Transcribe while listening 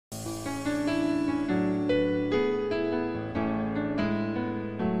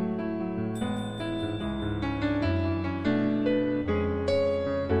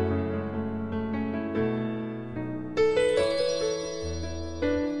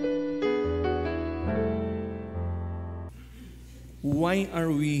why are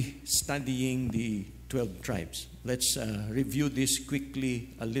we studying the 12 tribes? Let's review this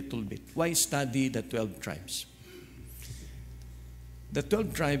quickly a little bit. Why study the 12 tribes? The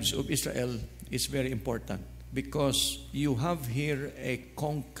 12 tribes of Israel is very important because you have here a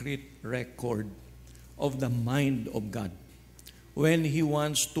concrete record of the mind of God when He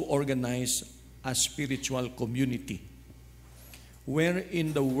wants to organize a spiritual community. Where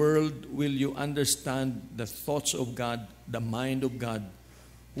in the world will you understand the thoughts of God, the mind of God,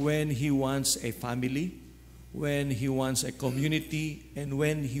 when He wants a family, when He wants a community, and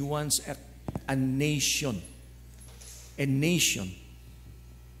when He wants a nation? A nation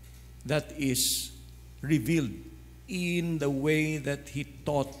that is revealed in the way that He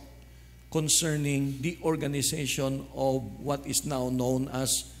taught concerning the organization of what is now known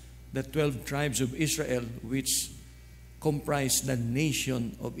as the 12 tribes of Israel, which comprise the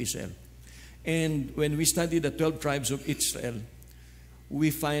nation of Israel. And when we study the 12 tribes of Israel, we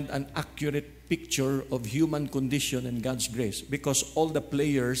find an accurate picture of human condition and God's grace, because all the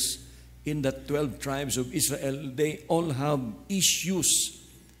players in the 12 tribes of Israel, they all have issues.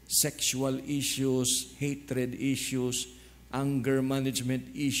 Sexual issues, hatred issues, anger management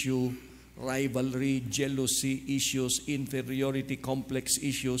issue, rivalry, jealousy issues, inferiority complex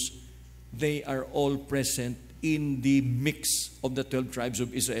issues. They are all present in the mix of the 12 tribes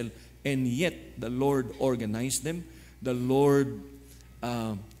of Israel. And yet, the Lord organized them. The Lord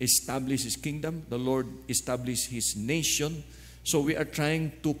established His kingdom. The Lord established His nation. So we are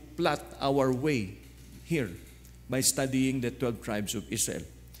trying to plot our way here by studying the 12 tribes of Israel.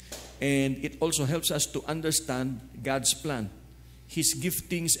 And it also helps us to understand God's plan, His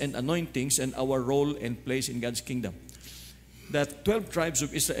giftings and anointings, and our role and place in God's kingdom. The 12 tribes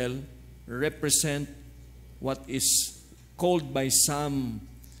of Israel represent what is called by some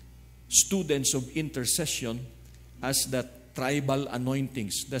students of intercession as the tribal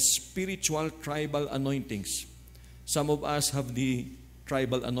anointings, the spiritual tribal anointings. Some of us have the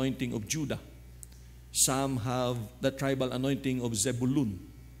tribal anointing of Judah. Some have the tribal anointing of Zebulun.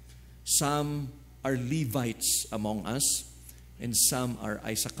 Some are Levites among us, and some are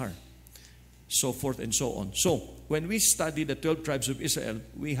Issachar, so forth and so on. So, when we study the 12 tribes of Israel,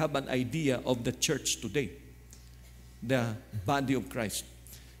 we have an idea of the church today, the body of Christ.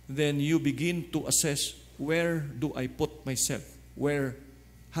 Then you begin to assess, where do I put myself? Where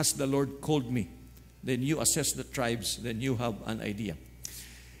has the Lord called me? Then you assess the tribes, then you have an idea.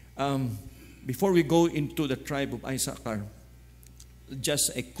 Before we go into the tribe of Issachar,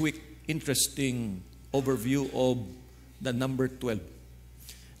 just a quick interesting overview of the number 12.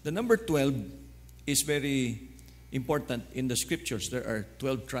 The number 12 is very important in the scriptures. There are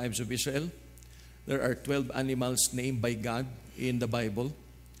 12 tribes of Israel. There are 12 animals named by God in the Bible.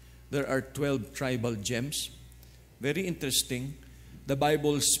 There are 12 tribal gems. Very interesting. The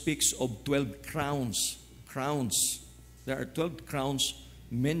Bible speaks of 12 crowns. Crowns. There are 12 crowns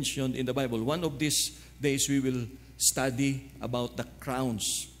mentioned in the Bible. One of these days we will study about the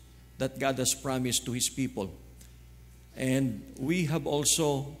crowns that God has promised to His people. And we have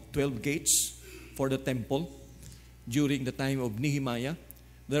also 12 gates for the temple during the time of Nehemiah.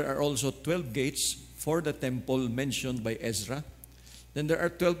 There are also 12 gates for the temple mentioned by Ezra. Then there are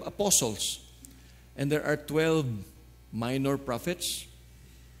 12 apostles. And there are 12 minor prophets.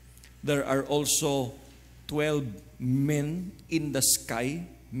 There are also 12 men in the sky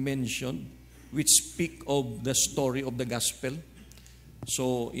mentioned, which speak of the story of the gospel.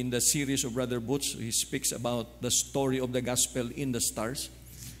 So in the series of Brother Boots, he speaks about the story of the gospel in the stars.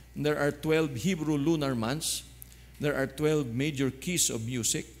 And there are 12 Hebrew lunar months. There are 12 major keys of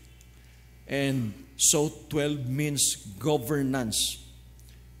music. And so 12 means governance.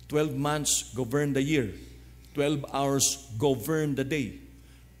 12 months govern the year. 12 hours govern the day.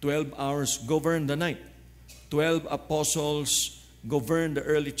 12 hours govern the night. 12 apostles govern the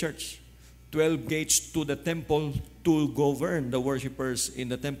early church. 12 gates to the temple to govern the worshipers in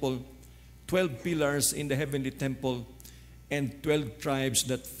the temple, 12 pillars in the heavenly temple, and 12 tribes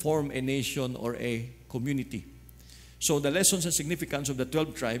that form a nation or a community. So the lessons and significance of the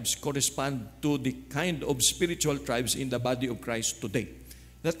 12 tribes correspond to the kind of spiritual tribes in the body of Christ today.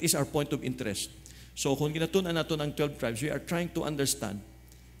 That is our point of interest. So kung ginatunan nato ang 12 tribes, we are trying to understand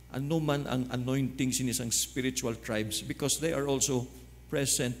ano man ang anointings in isang spiritual tribes, because they are also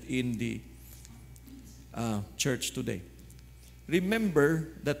present in the church today. Remember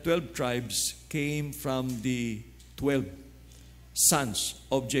that 12 tribes came from the 12 sons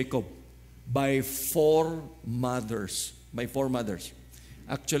of Jacob by four mothers.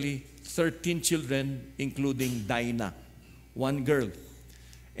 Actually, 13 children, including Dinah, one girl.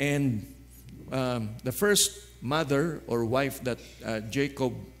 And the first mother or wife that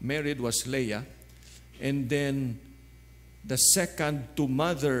Jacob married was Leah. And then the second to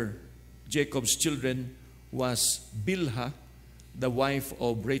mother Jacob's children was Bilhah, the wife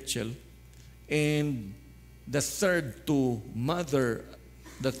of Rachel. And the third to mother,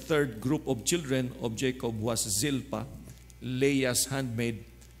 the third group of children of Jacob was Zilpah, Leah's handmaid.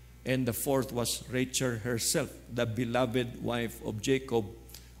 And the fourth was Rachel herself, the beloved wife of Jacob,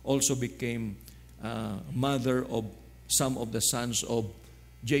 also became mother of some of the sons of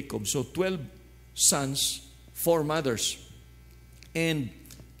Jacob. So 12 sons, 4 mothers. And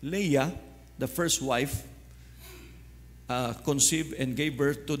Leah, the first wife, conceived and gave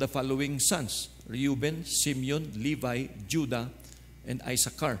birth to the following sons: Reuben, Simeon, Levi, Judah, and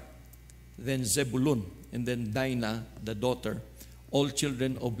Issachar. Then Zebulun, and then Dinah, the daughter, all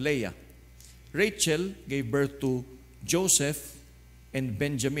children of Leah. Rachel gave birth to Joseph and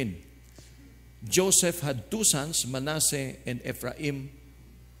Benjamin. Joseph had 2 sons, Manasseh and Ephraim,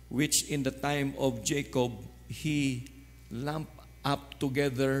 which in the time of Jacob he lumped up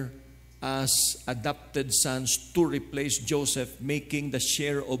together as adopted sons to replace Joseph, making the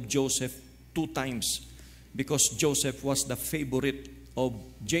share of Joseph 2 times. Because Joseph was the favorite of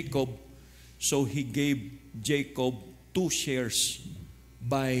Jacob, so he gave Jacob 2 shares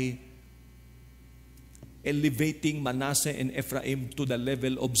by elevating Manasseh and Ephraim to the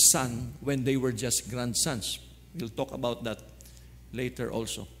level of son when they were just grandsons. We'll talk about that later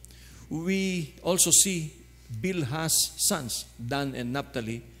also. We also see Bilhah's sons, Dan and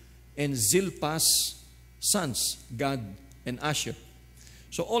Naphtali, and Zilpah's sons, Gad and Asher.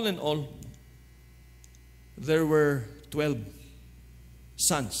 So all in all, there were 12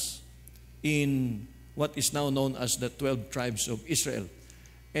 sons in what is now known as the 12 tribes of Israel.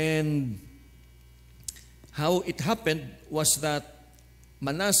 And how it happened was that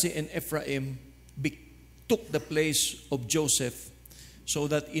Manasseh and Ephraim took the place of Joseph, so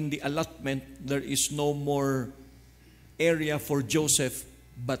that in the allotment there is no more area for Joseph,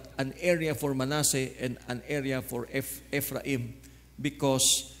 but an area for Manasseh and an area for Ephraim,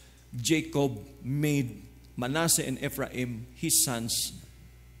 because Jacob made Manasseh and Ephraim his sons,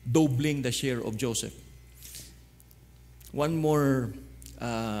 doubling the share of Joseph. One more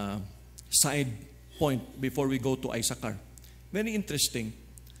side point before we go to Issachar. Very interesting.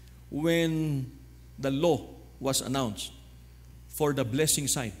 When the law was announced for the blessing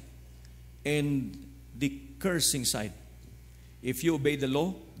side and the cursing side, if you obey the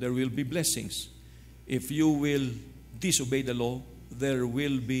law, there will be blessings. If you will disobey the law, there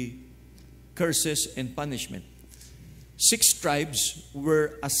will be curses and punishment. 6 tribes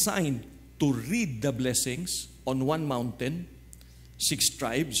were assigned to read the blessings on one mountain. 6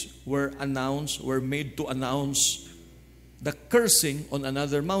 tribes were made to announce the cursing on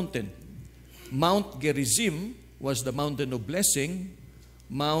another mountain. Mount Gerizim was the mountain of blessing.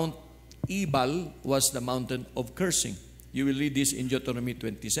 Mount Ebal was the mountain of cursing. You will read this in Deuteronomy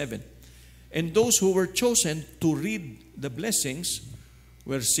 27. And those who were chosen to read the blessings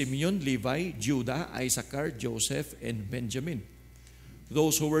were Simeon, Levi, Judah, Issachar, Joseph, and Benjamin.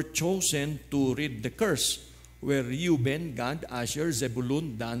 Those who were chosen to read the curse were Reuben, Gad, Asher,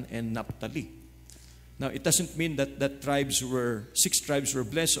 Zebulun, Dan, and Naphtali. Now, it doesn't mean that 6 tribes were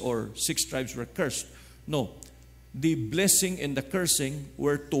blessed or 6 tribes were cursed. No. The blessing and the cursing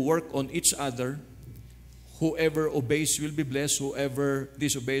were to work on each other. Whoever obeys will be blessed. Whoever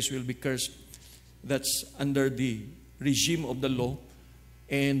disobeys will be cursed. That's under the regime of the law.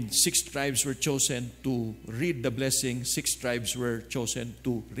 And 6 tribes were chosen to read the blessing. 6 tribes were chosen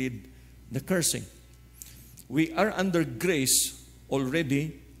to read the cursing. We are under grace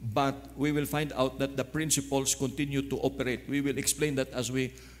already, but we will find out that the principles continue to operate. We will explain that as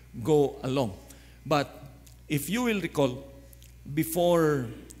we go along. But if you will recall, before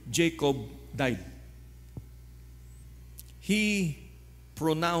Jacob died, he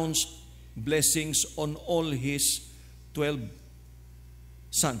pronounced blessings on all his 12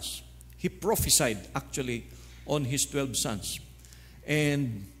 sons. He prophesied actually on his 12 sons.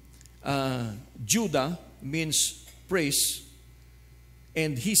 And Judah means praise.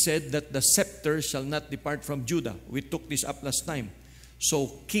 And he said that the scepter shall not depart from Judah. We took this up last time.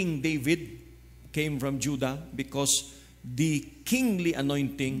 So King David came from Judah because the kingly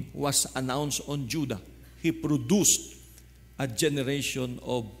anointing was announced on Judah. He produced a generation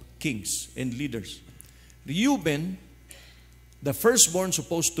of kings and leaders. Reuben, the firstborn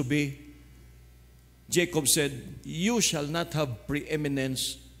supposed to be, Jacob said, you shall not have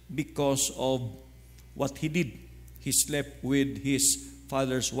preeminence because of what he did. He slept with his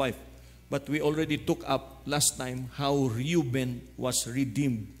father's wife. But we already took up last time how Reuben was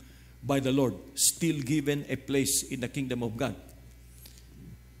redeemed by the Lord, still given a place in the kingdom of God.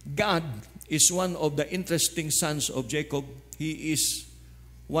 Gad is one of the interesting sons of Jacob. He is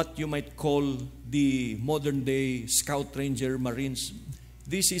what you might call the modern day scout ranger marines.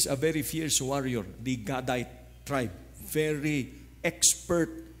 This is a very fierce warrior, the Gadite tribe. Very expert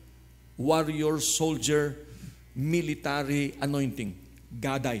warrior, soldier, military anointing.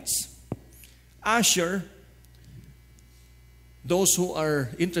 Gadites. Asher, those who are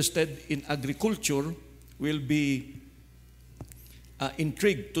interested in agriculture will be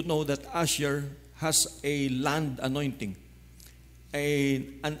intrigued to know that Asher has a land anointing,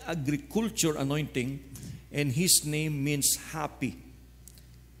 an agriculture anointing, and his name means happy.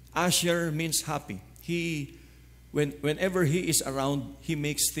 Asher means happy. Whenever he is around, he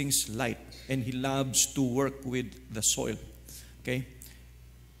makes things light, and he loves to work with the soil. Okay?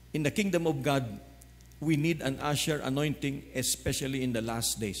 In the kingdom of God, we need an Asher anointing, especially in the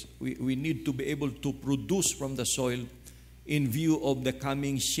last days. We need to be able to produce from the soil in view of the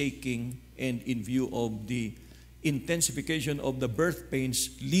coming shaking and in view of the intensification of the birth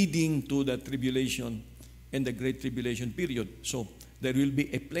pains leading to the tribulation and the great tribulation period. So there will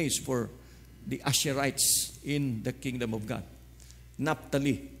be a place for the Asherites in the kingdom of God.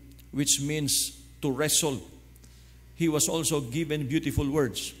 Naphtali, which means to wrestle. He was also given beautiful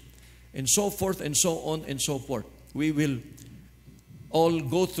words. And so forth and so on and so forth. We will all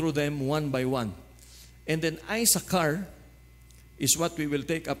go through them one by one. And then Issachar is what we will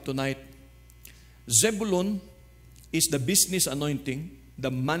take up tonight. Zebulun is the business anointing, the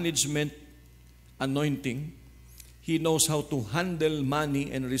management anointing. He knows how to handle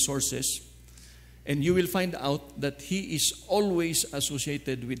money and resources. And you will find out that he is always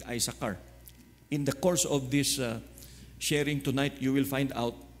associated with Issachar. In the course of this sharing tonight, you will find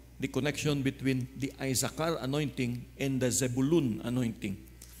out the connection between the Issachar anointing and the Zebulun anointing.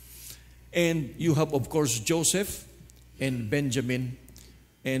 And you have, of course, Joseph and Benjamin,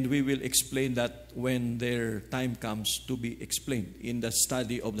 and we will explain that when their time comes to be explained in the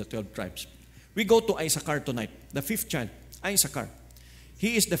study of the 12 tribes. We go to Issachar tonight, the fifth child, Issachar.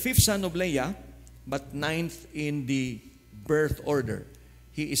 He is the fifth son of Leah, but ninth in the birth order.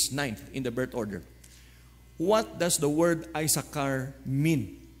 He is ninth in the birth order. What does the word Issachar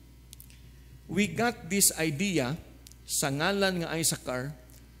mean? We got this idea sa ngalan nga Issachar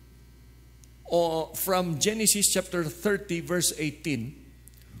from Genesis chapter 30 verse 18,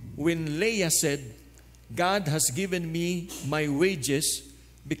 when Leah said, God has given me my wages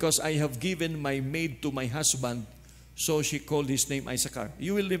because I have given my maid to my husband, so she called his name Issachar.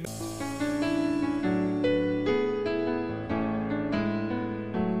 You will remember.